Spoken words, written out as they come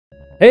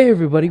Hey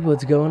everybody,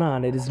 what's going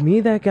on? It is me,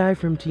 that guy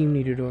from Team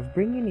Niederdorf,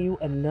 bringing you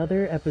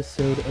another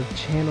episode of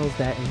Channels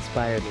That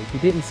Inspired Me. If you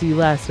didn't see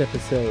last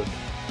episode,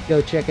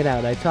 go check it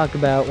out. I talk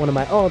about one of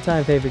my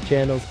all-time favorite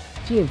channels,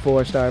 Team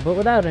 4-Star, but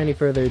without any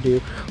further ado,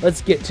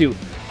 let's get to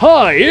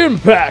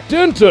high-impact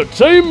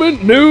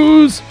entertainment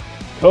news,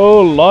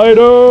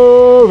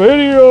 Collider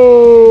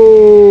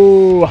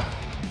Video!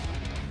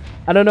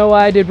 I don't know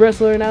why I did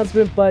wrestler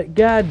announcement, but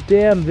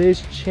goddamn,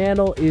 this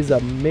channel is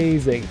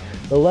amazing.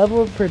 The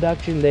level of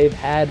production they've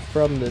had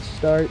from the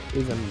start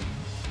is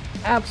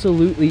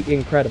absolutely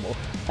incredible.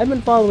 I've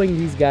been following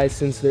these guys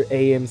since their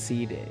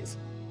AMC days.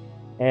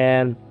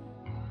 And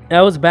that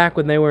was back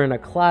when they were in a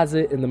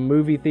closet in the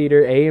movie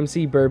theater,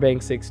 AMC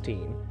Burbank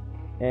 16.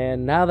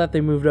 And now that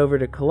they moved over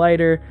to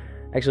Collider,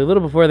 actually a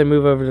little before they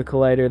move over to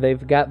Collider,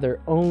 they've got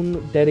their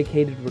own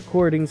dedicated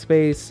recording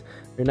space.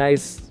 Their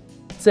nice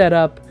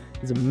setup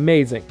is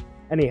amazing.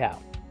 Anyhow.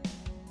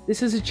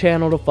 This is a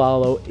channel to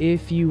follow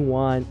if you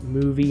want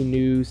movie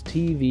news,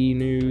 TV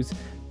news,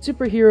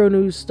 superhero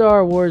news,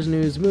 Star Wars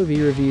news,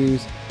 movie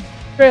reviews,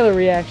 trailer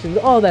reactions,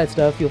 all that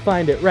stuff. You'll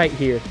find it right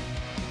here.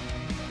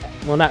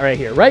 Well, not right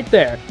here, right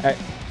there at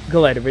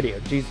Collider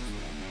Video. Jesus.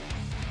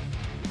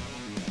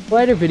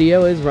 Collider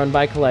Video is run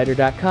by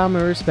Collider.com,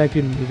 a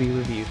respected movie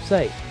review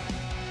site.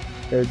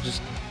 They're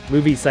just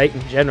movie site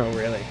in general,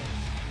 really.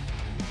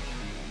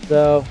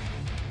 So,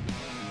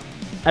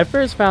 I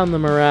first found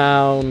them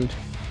around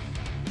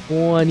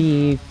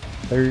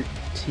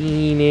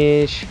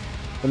 2013-ish,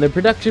 when the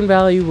production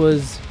value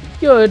was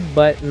good,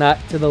 but not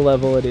to the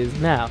level it is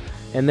now.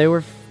 And they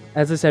were,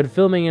 as I said,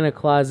 filming in a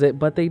closet,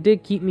 but they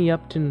did keep me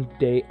up to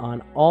date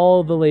on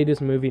all the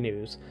latest movie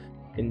news.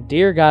 And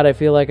dear God, I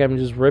feel like I'm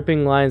just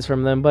ripping lines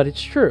from them, but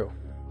it's true.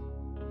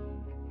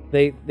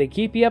 They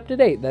keep you up to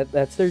date.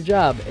 That's their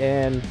job,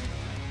 and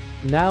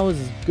now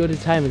is as good a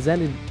time as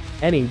any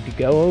to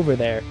go over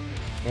there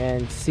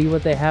and see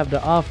what they have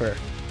to offer.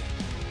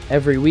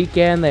 Every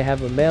weekend, they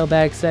have a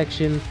mailbag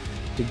section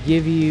to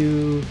give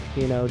you,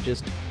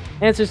 just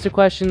answers to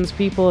questions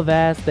people have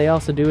asked. They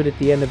also do it at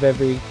the end of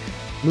every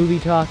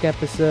movie talk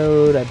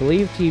episode, I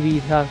believe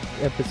TV talk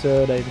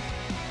episode. I'm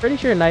pretty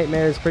sure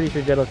Nightmares, pretty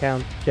sure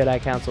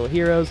Jedi Council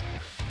Heroes.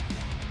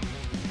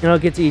 And I'll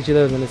get to each of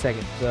those in a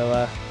second.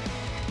 So,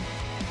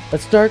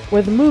 let's start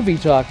with movie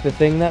talk, the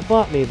thing that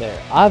brought me there.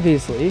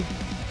 Obviously,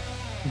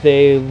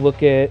 they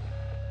look at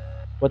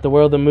what the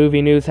world of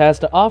movie news has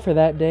to offer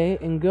that day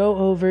and go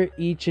over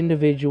each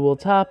individual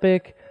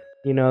topic,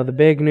 the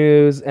big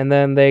news, and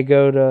then they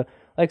go to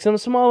like some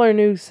smaller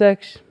news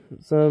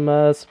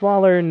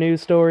smaller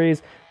news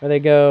stories where they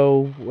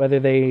go whether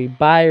they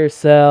buy or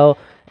sell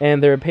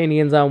and their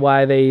opinions on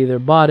why they either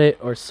bought it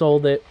or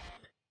sold it.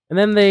 And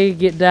then they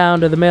get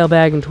down to the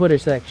mailbag and Twitter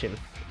section.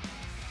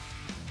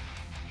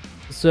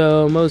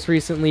 So most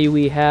recently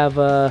we have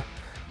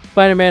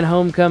Spider-Man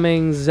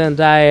Homecoming,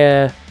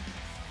 Zendaya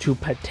to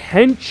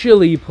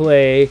potentially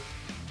play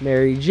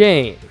Mary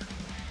Jane.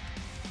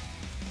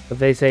 But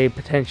they say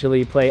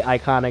potentially play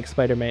iconic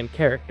Spider-Man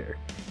character.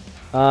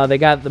 They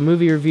got the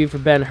movie review for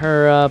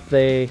Ben-Hur up.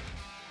 They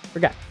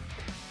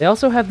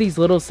also have these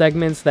little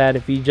segments that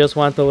if you just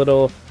want the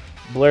little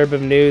blurb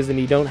of news and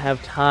you don't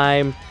have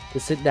time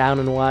to sit down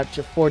and watch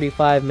a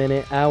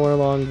 45-minute,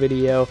 hour-long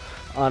video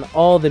on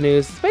all the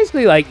news, it's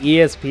basically like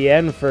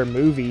ESPN for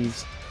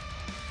movies.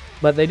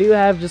 But they do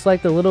have just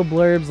like the little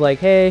blurbs like,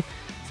 hey,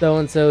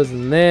 so-and-so's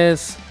in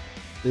this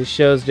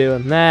show's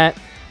doing that,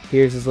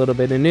 here's this little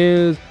bit of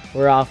news,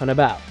 we're off and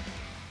about.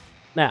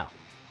 Now,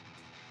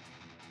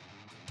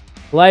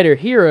 Collider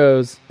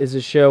Heroes is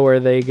a show where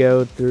they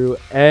go through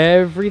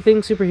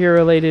everything superhero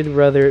related,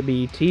 whether it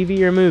be TV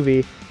or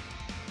movie,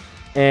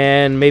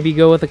 and maybe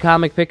go with the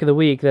comic pick of the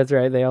week. That's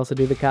right, they also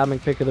do the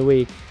comic pick of the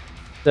week.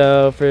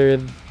 So for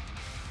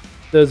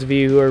those of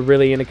you who are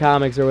really into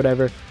comics or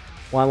whatever,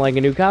 want like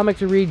a new comic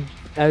to read,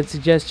 I would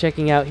suggest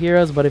checking out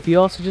Heroes, but if you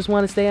also just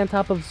want to stay on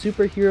top of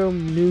superhero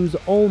news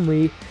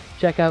only,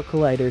 check out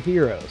Collider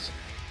Heroes,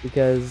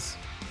 because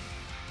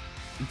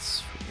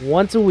it's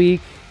once a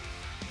week.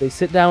 They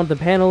sit down with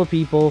a panel of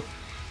people,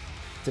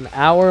 it's an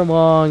hour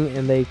long,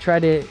 and they try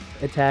to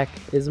attack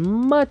as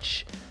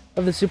much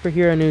of the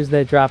superhero news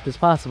that dropped as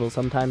possible.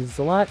 Sometimes it's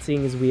a lot,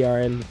 seeing as we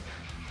are in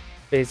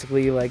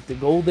basically like the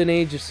golden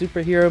age of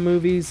superhero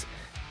movies,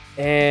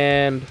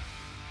 and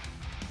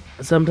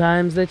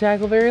sometimes they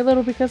tackle very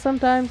little because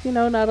sometimes,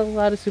 not a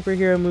lot of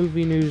superhero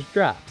movie news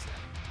drops.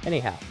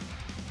 Anyhow,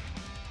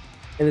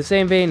 in the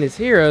same vein as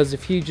Heroes,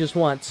 if you just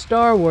want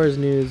Star Wars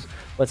news,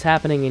 what's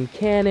happening in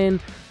canon,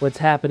 what's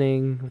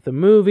happening with the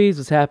movies,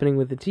 what's happening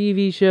with the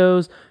TV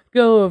shows,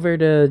 go over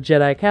to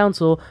Jedi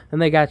Council,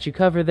 and they got you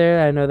covered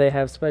there. I know they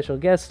have special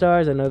guest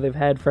stars. I know they've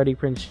had Freddie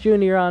Prinze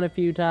Jr. on a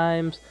few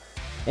times,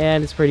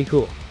 and it's pretty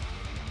cool.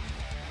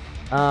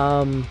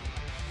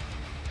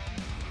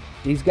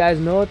 These guys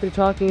know what they're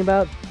talking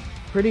about.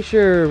 Pretty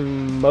sure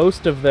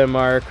most of them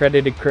are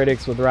accredited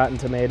critics with Rotten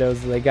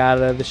Tomatoes. They got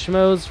the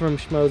Schmoes from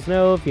Schmoes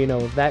Know, if you know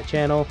of that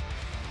channel.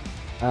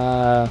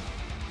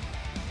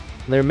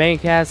 Their main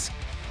cast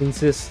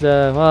consists,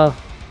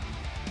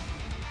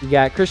 You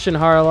got Christian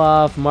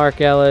Harloff, Mark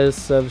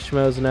Ellis of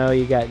Schmoes Know.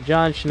 You got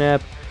John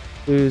Schnepp,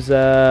 who's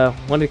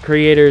one of the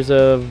creators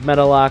of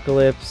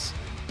Metalocalypse.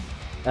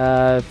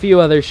 A few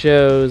other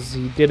shows.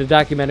 He did a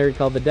documentary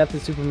called The Death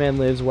of Superman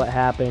Lives, What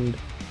Happened.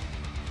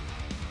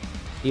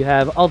 You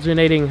have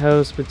alternating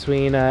hosts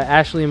between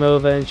Ashley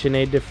Mova and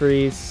Sinead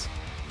DeFries.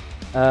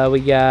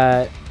 We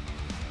got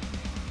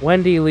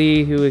Wendy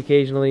Lee, who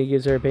occasionally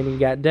gives her opinion. You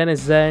got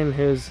Dennis Zen,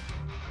 who's,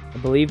 I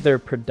believe, their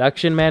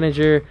production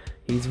manager.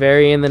 He's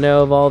very in the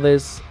know of all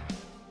this.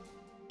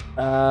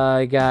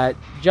 I got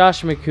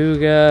Josh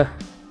McCouga.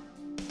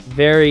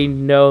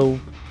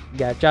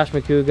 Got Josh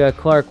McCouga,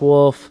 Clark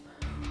Wolf.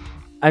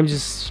 I'm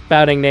just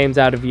spouting names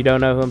out if you don't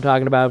know who I'm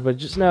talking about, but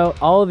just know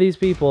all of these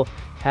people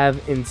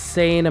have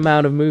insane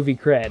amount of movie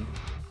cred.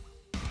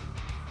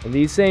 And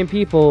these same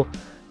people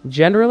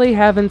generally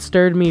haven't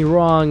stirred me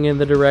wrong in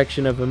the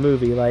direction of a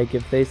movie. Like,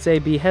 if they say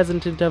be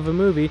hesitant of a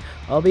movie,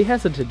 I'll be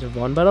hesitant of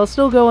one, but I'll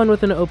still go in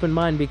with an open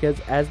mind because,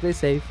 as they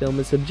say, film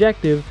is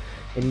subjective,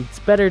 and it's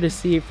better to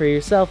see it for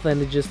yourself than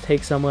to just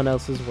take someone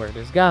else's word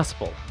as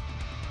gospel.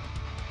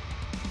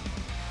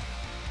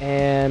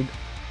 And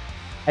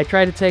I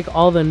try to take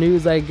all the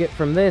news I get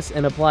from this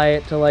and apply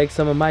it to, like,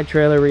 some of my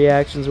trailer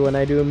reactions when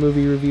I do a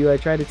movie review. I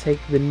try to take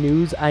the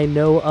news I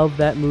know of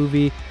that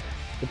movie,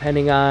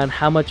 depending on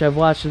how much I've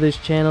watched of this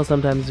channel.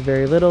 Sometimes it's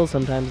very little,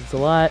 sometimes it's a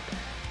lot.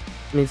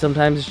 I mean,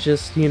 sometimes it's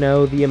just,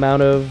 the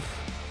amount of,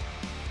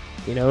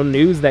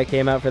 news that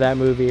came out for that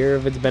movie. Or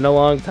if it's been a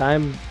long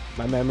time,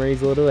 my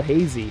memory's a little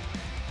hazy.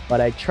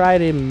 But I try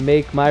to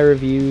make my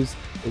reviews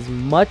as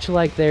much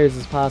like theirs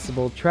as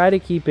possible. Try to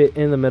keep it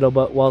in the middle,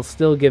 but while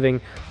still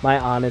giving my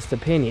honest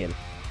opinion.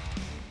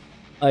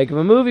 Like, if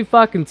a movie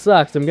fucking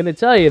sucks, I'm gonna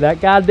tell you that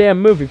goddamn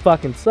movie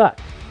fucking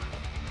sucked.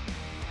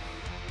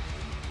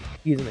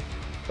 Excuse me.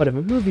 But if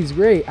a movie's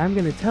great, I'm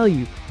gonna tell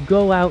you,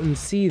 go out and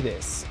see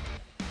this.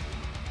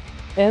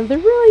 And there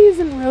really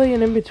isn't really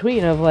an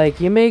in-between of, like,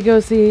 you may go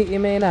see it, you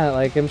may not.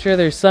 Like, I'm sure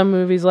there's some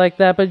movies like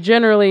that, but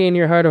generally in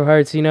your heart of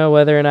hearts, you know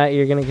whether or not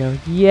you're gonna go,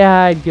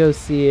 yeah, I'd go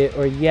see it,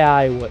 or yeah,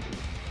 I wouldn't.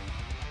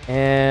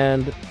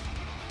 And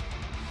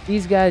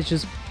these guys,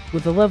 just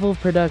with the level of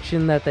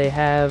production that they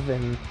have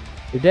and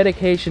their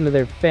dedication to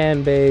their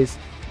fan base,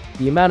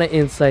 the amount of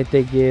insight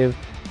they give,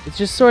 it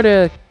just sort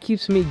of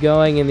keeps me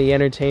going in the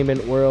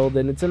entertainment world,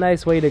 and it's a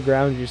nice way to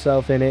ground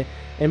yourself in it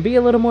and be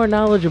a little more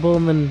knowledgeable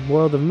in the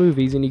world of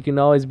movies. And you can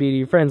always be to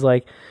your friends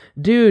like,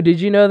 dude, did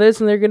you know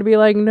this? And they're going to be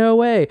like, no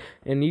way.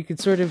 And you can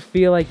sort of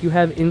feel like you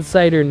have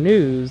insider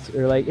news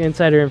or like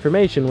insider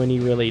information when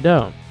you really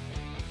don't.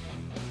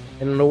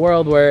 And in a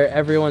world where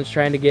everyone's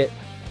trying to get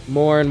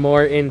more and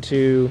more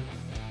into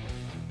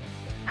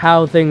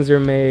how things are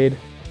made,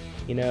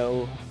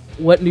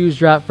 what news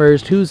dropped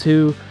first, who's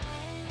who,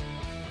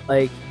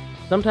 like,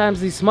 sometimes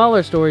these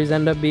smaller stories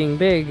end up being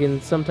big,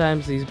 and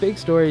sometimes these big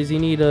stories you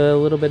need a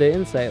little bit of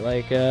insight.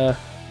 Like,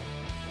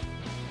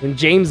 when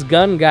James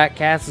Gunn got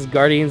cast as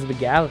Guardians of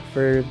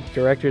the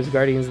directors of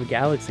Guardians of the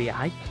Galaxy,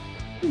 I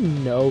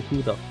didn't know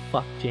who the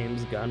fuck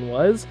James Gunn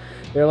was.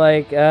 They're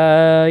like,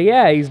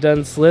 yeah, he's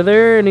done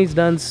Slither and he's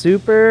done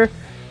Super,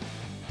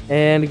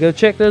 and go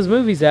check those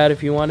movies out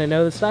if you want to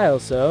know the style.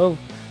 So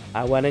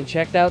I went and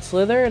checked out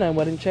Slither and I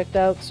went and checked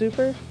out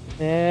Super,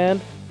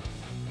 and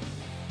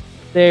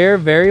they're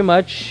very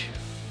much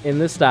in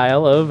the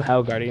style of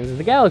how Guardians of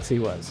the Galaxy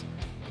was.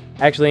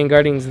 Actually, in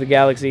Guardians of the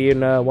Galaxy,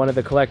 in one of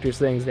the collector's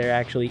things, there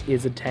actually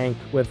is a tank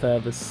with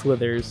the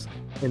Slithers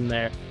in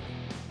there.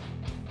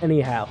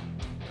 Anyhow,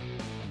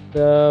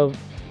 so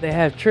they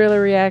have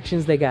trailer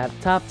reactions. They got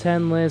top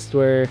 10 list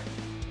where,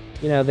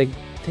 they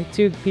take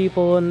two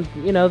people and,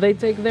 they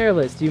take their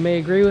list. You may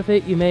agree with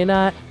it, you may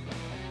not.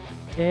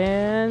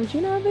 And,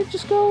 they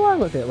just go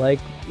along with it. Like,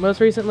 most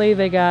recently,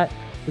 they got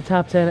the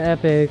top 10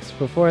 epics.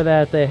 Before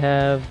that, they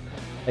have,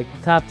 like,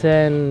 the top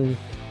 10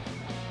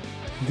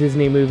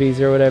 Disney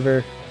movies or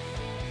whatever.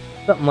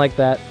 Something like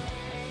that.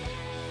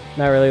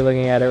 Not really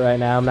looking at it right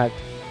now. I'm not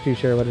too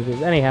sure what it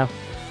is. Anyhow.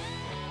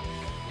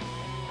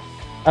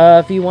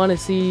 If you want to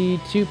see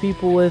two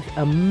people with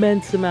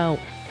immense amount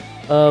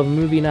of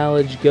movie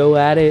knowledge go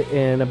at it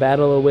in a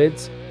battle of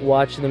wits,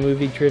 watch the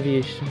movie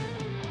trivia.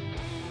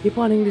 Keep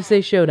wanting to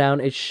say showdown.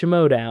 It's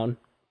Schmodown.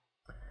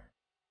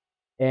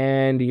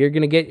 And you're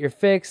going to get your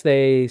fix.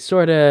 They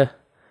sort of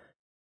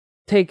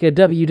take a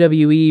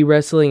WWE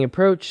wrestling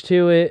approach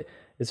to it,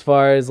 as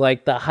far as,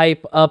 like, the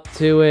hype up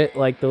to it,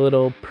 like the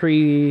little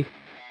I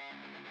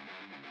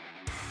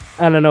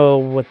don't know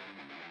what,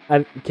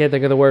 I can't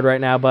think of the word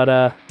right now,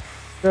 but,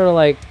 sort of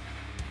like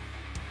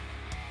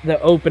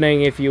the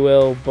opening, if you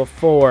will,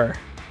 before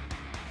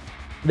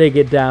they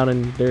get down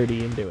and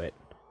dirty into it.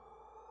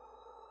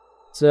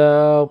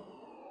 So,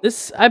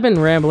 I've been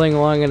rambling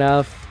long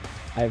enough.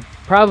 I've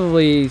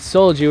probably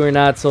sold you or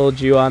not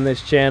sold you on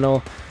this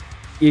channel.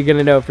 You're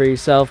gonna know for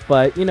yourself,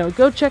 but,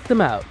 go check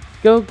them out.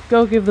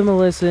 Go give them a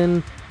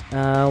listen.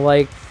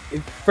 Like,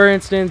 if, for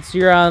instance,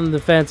 you're on the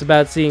fence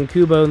about seeing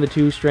Kubo and the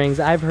Two Strings.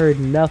 I've heard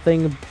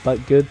nothing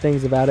but good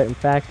things about it. In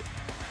fact,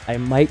 I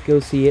might go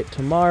see it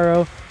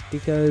tomorrow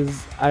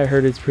because I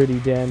heard it's pretty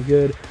damn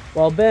good.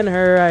 while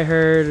Ben-Hur, I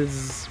heard,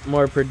 is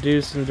more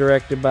produced and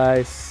directed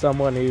by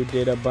someone who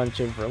did a bunch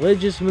of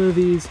religious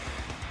movies,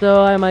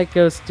 so I might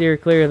go steer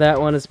clear of that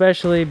one,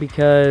 especially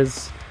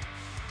because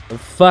of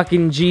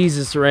fucking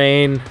Jesus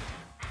Reign.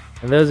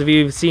 And those of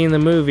you who've seen the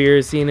movie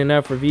or seen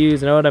enough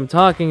reviews know what I'm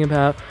talking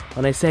about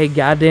when I say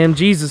goddamn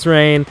Jesus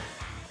Reign.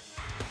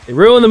 They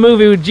ruined the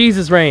movie with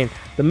Jesus Reign.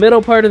 The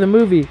middle part of the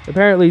movie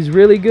apparently is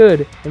really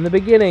good. In the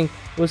beginning,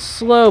 it was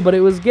slow, but it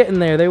was getting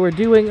there. They were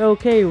doing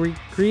okay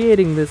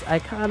recreating this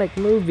iconic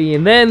movie,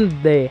 and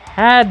then they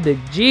had to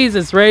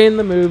Jesus Reign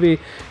the movie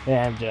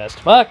and just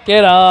fuck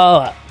it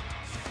all up.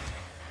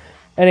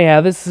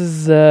 Anyhow, this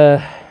is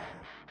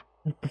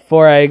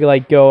before I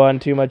go on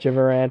too much of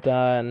a rant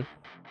on,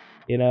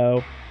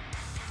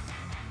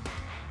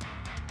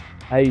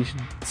 I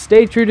should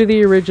stay true to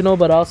the original,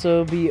 but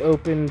also be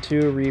open to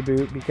a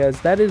reboot, because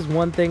that is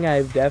one thing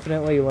I've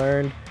definitely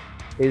learned,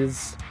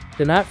 is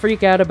to not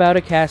freak out about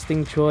a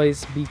casting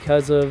choice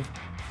because of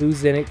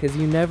who's in it, because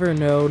you never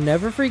know.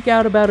 Never freak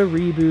out about a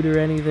reboot or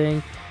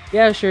anything.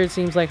 Yeah, sure, it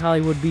seems like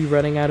Hollywood be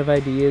running out of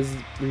ideas,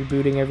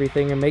 rebooting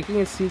everything, and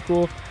making a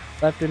sequel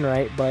left and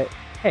right, but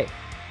hey,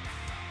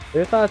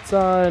 their thoughts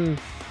on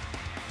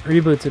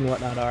reboots and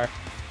whatnot are,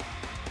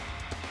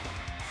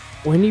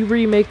 when you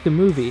remake the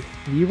movie,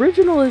 the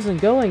original isn't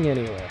going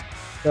anywhere.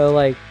 So,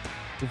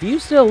 if you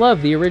still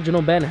love the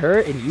original Ben-Hur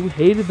and you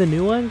hated the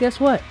new one, guess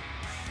what?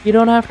 You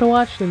don't have to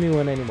watch the new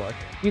one anymore.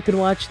 You can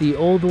watch the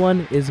old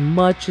one as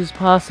much as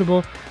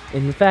possible.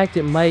 In fact,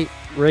 it might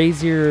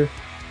raise your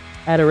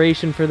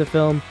adoration for the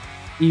film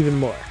even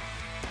more.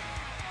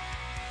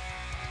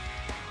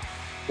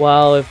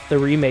 While if the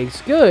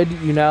remake's good,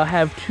 you now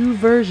have two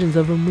versions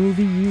of a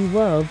movie you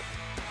love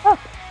up.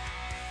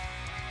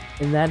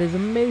 And that is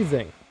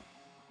amazing.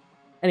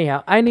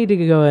 Anyhow, I need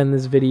to go end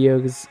this video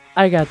because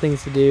I got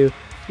things to do.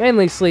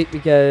 Mainly sleep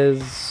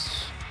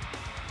because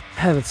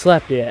I haven't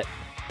slept yet.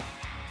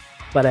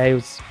 But I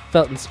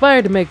felt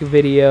inspired to make a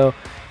video.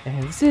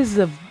 And this is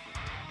a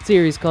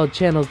series called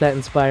Channels That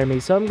Inspire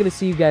Me. So I'm going to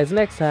see you guys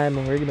next time,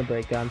 and we're going to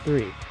break on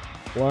 3.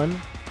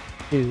 1,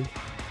 2,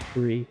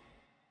 3,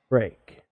 break.